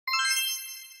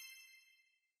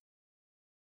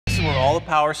is where all the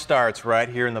power starts, right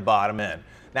here in the bottom end.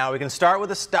 Now we can start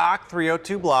with a stock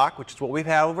 302 block, which is what we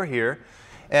have over here.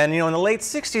 And in the late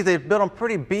 60s, they built them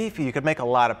pretty beefy. You could make a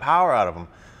lot of power out of them.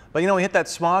 But we hit that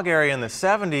smog area in the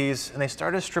 70s, and they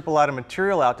started to strip a lot of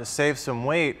material out to save some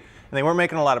weight. And they weren't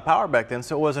making a lot of power back then,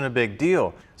 so it wasn't a big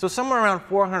deal. So somewhere around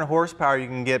 400 horsepower you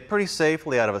can get pretty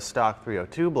safely out of a stock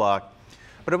 302 block.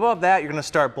 But above that, you're going to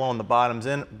start blowing the bottom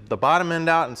end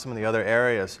out in some of the other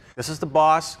areas. This is the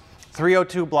Boss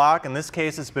 302 block. In this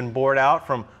case, it's been bored out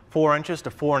from 4 inches to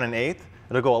 4 1/8.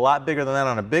 It'll go a lot bigger than that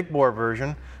on a big bore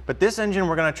version. But this engine,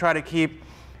 we're going to try to keep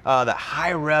that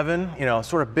high revving,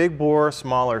 sort of big bore,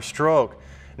 smaller stroke.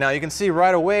 Now you can see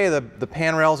right away the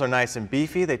pan rails are nice and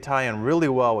beefy. They tie in really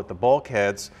well with the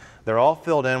bulkheads. They're all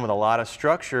filled in with a lot of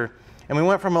structure. And we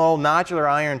went from an old nodular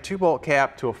iron 2-bolt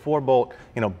cap to a 4-bolt,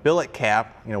 billet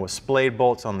cap, with splayed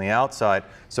bolts on the outside.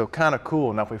 So kind of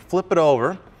cool. Now if we flip it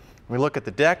over, we look at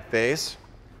the deck face,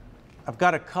 I've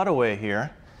got a cutaway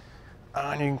here.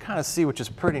 And you can kind of see, which is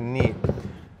pretty neat.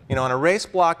 On a race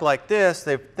block like this,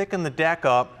 they've thickened the deck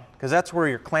up because that's where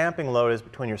your clamping load is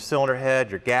between your cylinder head,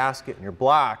 your gasket, and your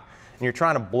block. And you're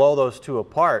trying to blow those two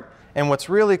apart. And what's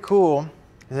really cool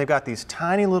is they've got these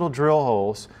tiny little drill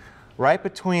holes right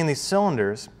between these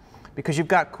cylinders because you've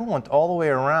got coolant all the way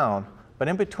around. But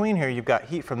in between here, you've got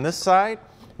heat from this side,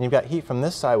 and you've got heat from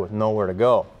this side with nowhere to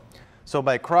go. So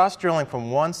by cross-drilling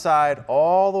from one side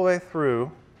all the way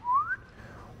through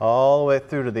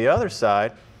to the other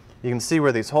side, you can see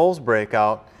where these holes break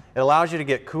out. It allows you to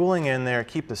get cooling in there,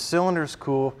 keep the cylinders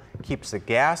cool, keeps the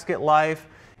gasket life,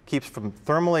 keeps from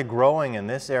thermally growing in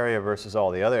this area versus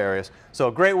all the other areas. So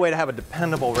a great way to have a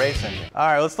dependable race engine. All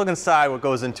right, let's look inside what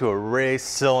goes into a race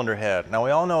cylinder head. Now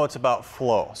we all know it's about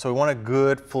flow, so we want a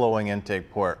good flowing intake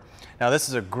port. Now this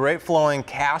is a great flowing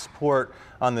cast port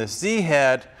on the Z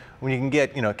head. When you can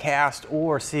get cast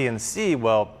or CNC,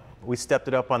 well, we stepped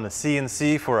it up on the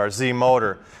CNC for our Z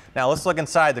motor. Now let's look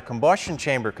inside the combustion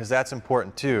chamber because that's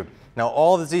important too. Now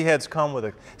all the Z heads come with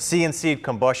a CNC'd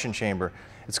combustion chamber.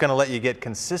 It's going to let you get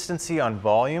consistency on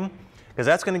volume because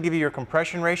that's going to give you your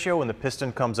compression ratio when the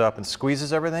piston comes up and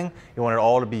squeezes everything. You want it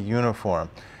all to be uniform.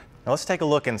 Now let's take a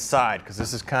look inside because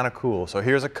this is kind of cool. So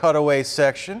here's a cutaway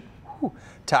section,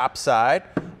 top side,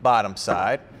 bottom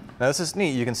side. Now this is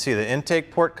neat. You can see the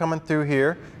intake port coming through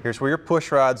here. Here's where your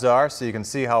push rods are, so you can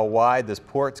see how wide this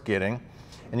port's getting.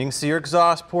 And you can see your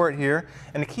exhaust port here.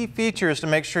 And the key feature is to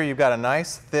make sure you've got a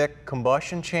nice thick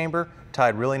combustion chamber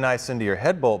tied really nice into your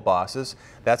head bolt bosses.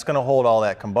 That's going to hold all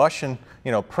that combustion,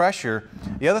 pressure.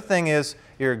 The other thing is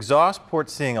your exhaust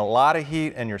port's seeing a lot of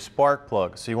heat and your spark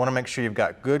plug. So you want to make sure you've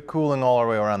got good cooling all the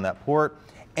way around that port.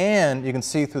 And you can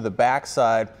see through the back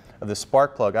side of the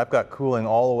spark plug, I've got cooling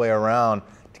all the way around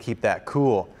to keep that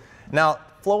cool. Now,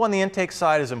 flow on the intake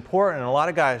side is important, and a lot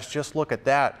of guys just look at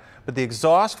that. But the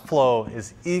exhaust flow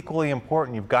is equally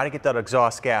important. You've got to get that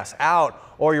exhaust gas out,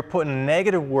 or you're putting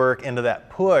negative work into that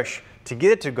push to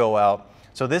get it to go out.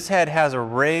 So this head has a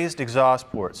raised exhaust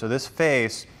port. So this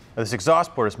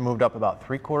exhaust port is moved up about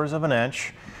 3/4 of an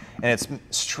inch, and it's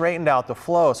straightened out the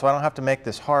flow, so I don't have to make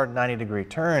this hard 90-degree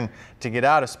turn to get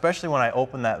out, especially when I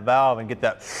open that valve and get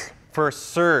that first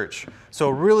surge.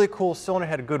 So really cool cylinder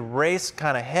head, a good race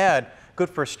kind of head, good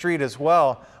for street as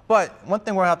well. But one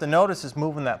thing we'll have to notice is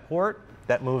moving that port.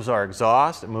 That moves our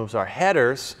exhaust, it moves our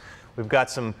headers. We've got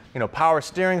some power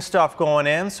steering stuff going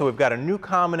in, so we've got a new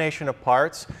combination of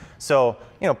parts. So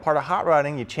part of hot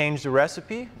rodding, you change the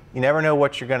recipe. You never know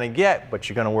what you're going to get, but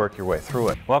you're going to work your way through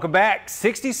it. Welcome back.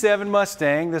 67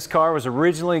 Mustang. This car was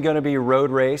originally going to be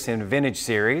road race and vintage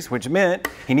series, which meant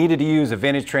he needed to use a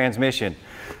vintage transmission,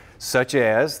 such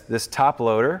as this top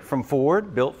loader from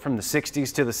Ford, built from the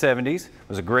 60s to the 70s. It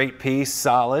was a great piece,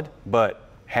 solid, but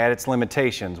had its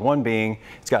limitations. One being,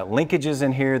 it's got linkages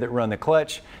in here that run the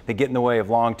clutch, that get in the way of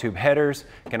long tube headers,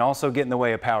 can also get in the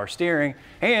way of power steering,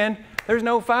 and there's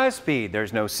no 5-speed,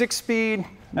 there's no 6-speed.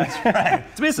 That's right.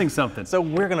 It's missing something. So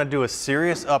we're going to do a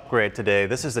serious upgrade today.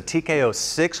 This is the TKO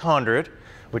 600,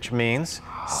 which means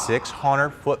 600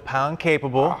 foot-pound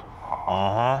capable.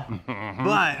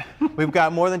 But we've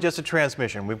got more than just a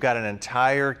transmission. We've got an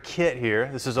entire kit here.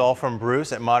 This is all from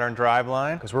Bruce at Modern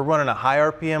Driveline, because we're running a high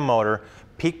RPM motor,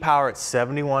 peak power at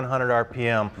 7,100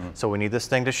 RPM, so we need this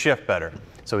thing to shift better.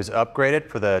 So he's upgraded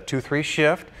for the 2-3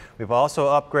 shift. We've also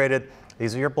upgraded,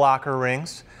 these are your blocker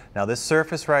rings. Now this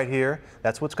surface right here,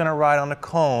 that's what's going to ride on the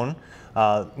cone,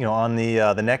 on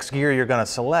the next gear you're going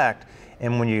to select.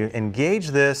 And when you engage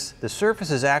this, the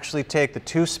surfaces actually take the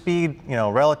 2-speed,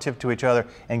 relative to each other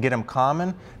and get them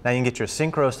common. Now you can get your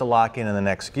synchros to lock in and the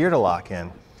next gear to lock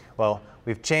in. Well,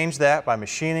 We've changed that by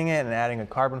machining it and adding a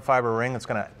carbon fiber ring that's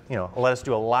going to, let us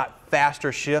do a lot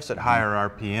faster shifts at higher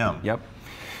RPM. Yep.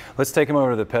 Let's take them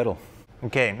over to the pedal.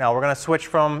 Okay, now we're going to switch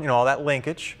from, all that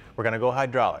linkage. We're going to go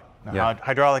hydraulic. Now,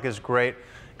 hydraulic is great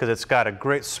because it's got a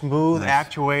great smooth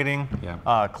actuating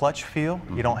clutch feel.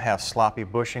 You don't have sloppy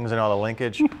bushings and all the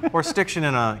linkage or stiction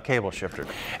in a cable shifter.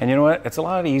 And you know what? It's a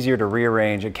lot easier to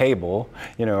rearrange a cable,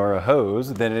 or a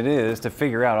hose than it is to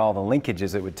figure out all the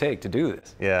linkages it would take to do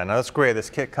this. Yeah, now that's great. This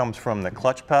kit comes from the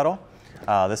clutch pedal.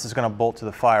 This is going to bolt to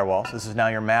the firewall. So this is now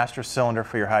your master cylinder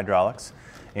for your hydraulics.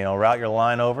 Route your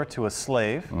line over to a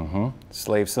slave.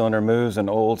 Slave cylinder moves an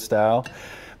old style.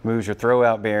 Moves your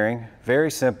throwout bearing. Very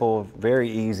simple, very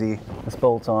easy. This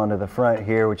bolts onto the front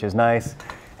here, which is nice.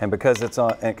 And because it's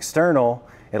on external,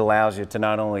 it allows you to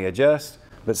not only adjust,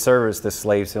 but service the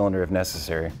slave cylinder if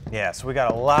necessary. Yeah, so we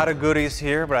got a lot of goodies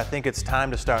here, but I think it's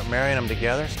time to start marrying them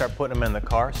together, start putting them in the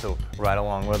car, so ride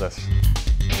along with us.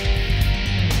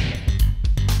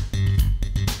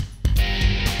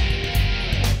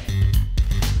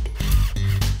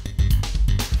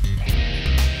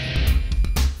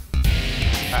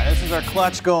 This is our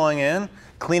clutch going in,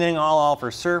 cleaning all off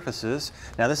our surfaces.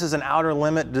 Now this is an outer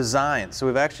limit design, so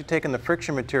we've actually taken the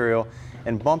friction material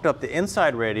and bumped up the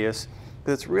inside radius,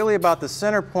 because it's really about the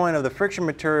center point of the friction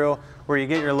material where you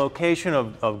get your location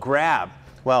of grab.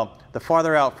 Well, the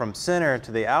farther out from center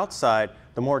to the outside,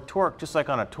 the more torque, just like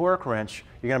on a torque wrench,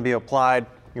 you're going to be applied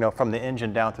from the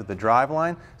engine down through the drive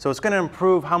line. So it's going to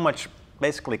improve how much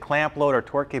basically clamp load or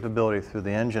torque capability through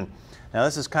the engine. Now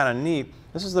this is kind of neat.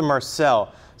 This is the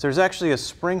Marcel. So there's actually a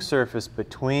spring surface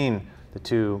between the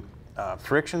two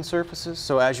friction surfaces.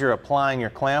 So as you're applying your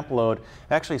clamp load, it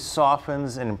actually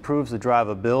softens and improves the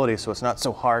drivability so it's not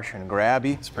so harsh and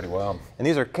grabby. It's pretty wild. And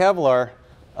these are Kevlar,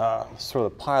 sort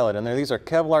of the pilot in there. These are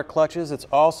Kevlar clutches. It's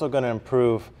also going to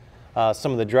improve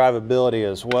some of the drivability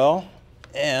as well.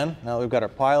 And now that we've got our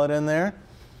pilot in there,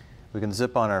 we can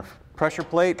zip on our pressure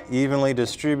plate, evenly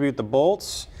distribute the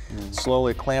bolts,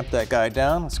 slowly clamp that guy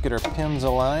down. Let's get our pins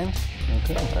aligned.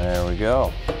 Okay. There we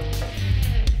go.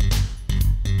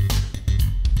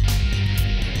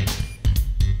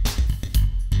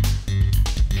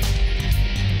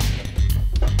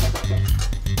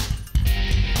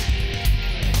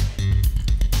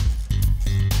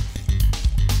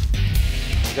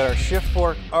 We've got our shift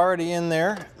fork already in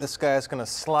there. This guy's going to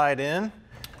slide in,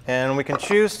 and we can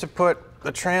choose to put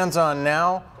the trans on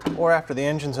now or after the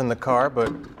engine's in the car, but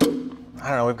I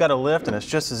don't know, we've got a lift and it's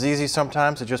just as easy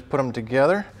sometimes to just put them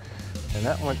together, and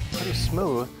that went pretty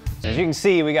smooth. As you can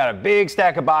see, we got a big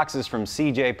stack of boxes from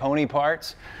CJ Pony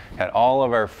Parts. Got all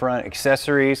of our front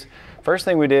accessories. First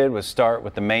thing we did was start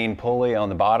with the main pulley on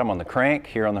the bottom on the crank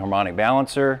here on the harmonic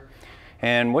balancer.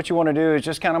 And what you want to do is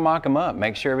just kind of mock them up,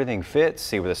 make sure everything fits,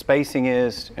 see where the spacing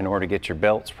is in order to get your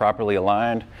belts properly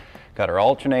aligned. Got our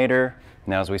alternator.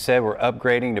 Now, as we said, we're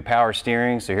upgrading to power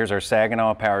steering. So here's our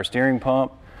Saginaw power steering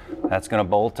pump. That's going to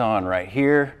bolt on right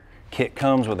here. Kit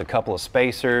comes with a couple of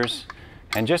spacers.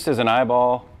 And just as an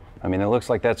eyeball, I mean, it looks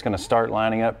like that's going to start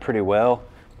lining up pretty well.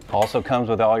 Also comes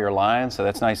with all your lines, so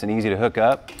that's nice and easy to hook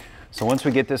up. So once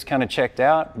we get this kind of checked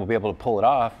out, we'll be able to pull it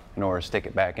off in order to stick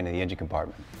it back into the engine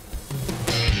compartment.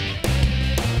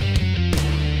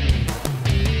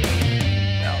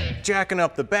 Now, jacking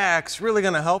up the back's really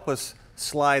going to help us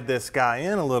slide this guy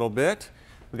in a little bit.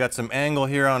 We got some angle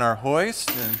here on our hoist.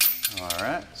 And all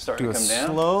right, starting to come down.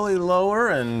 Slowly lower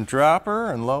and drop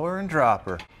her and lower and drop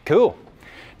her. Cool.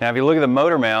 Now, if you look at the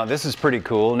motor mount, this is pretty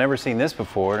cool. Never seen this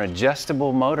before. An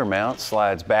adjustable motor mount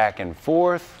slides back and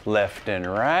forth, left and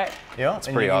right. Yeah, it's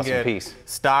a pretty awesome piece.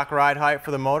 Stock ride height for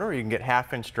the motor. You can get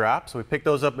 1/2-inch drops. So we picked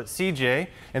those up at CJ. And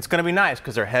it's going to be nice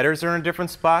because our headers are in a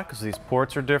different spot because these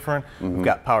ports are different. We've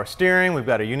got power steering. We've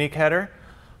got a unique header.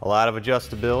 A lot of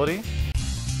adjustability.